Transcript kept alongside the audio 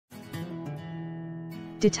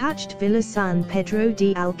Detached Villa San Pedro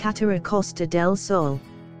de Alcántara, Costa del Sol.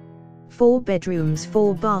 4 bedrooms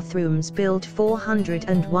 4 bathrooms, built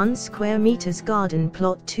 401 square meters, garden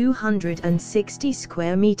plot 260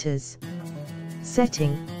 square meters.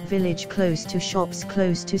 Setting, village close to shops,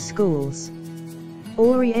 close to schools.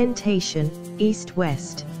 Orientation,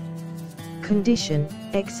 east-west. Condition,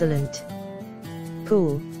 excellent.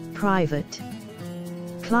 Pool, private.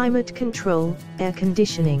 Climate control, air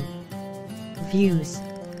conditioning. Views,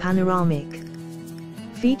 panoramic.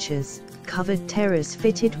 Features, covered terrace,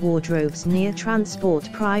 fitted wardrobes near transport,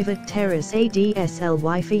 private terrace, ADSL,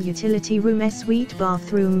 Wi-Fi, utility room, Ensuite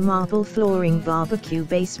bathroom, marble flooring, barbecue,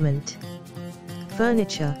 basement.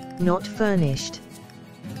 Furniture, not furnished.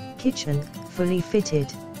 Kitchen, fully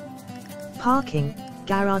fitted. Parking,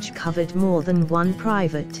 garage covered, more than one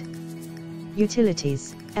private.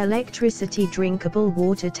 Utilities, electricity, drinkable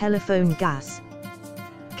water, telephone, gas.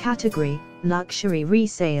 Category, luxury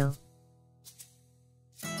resale.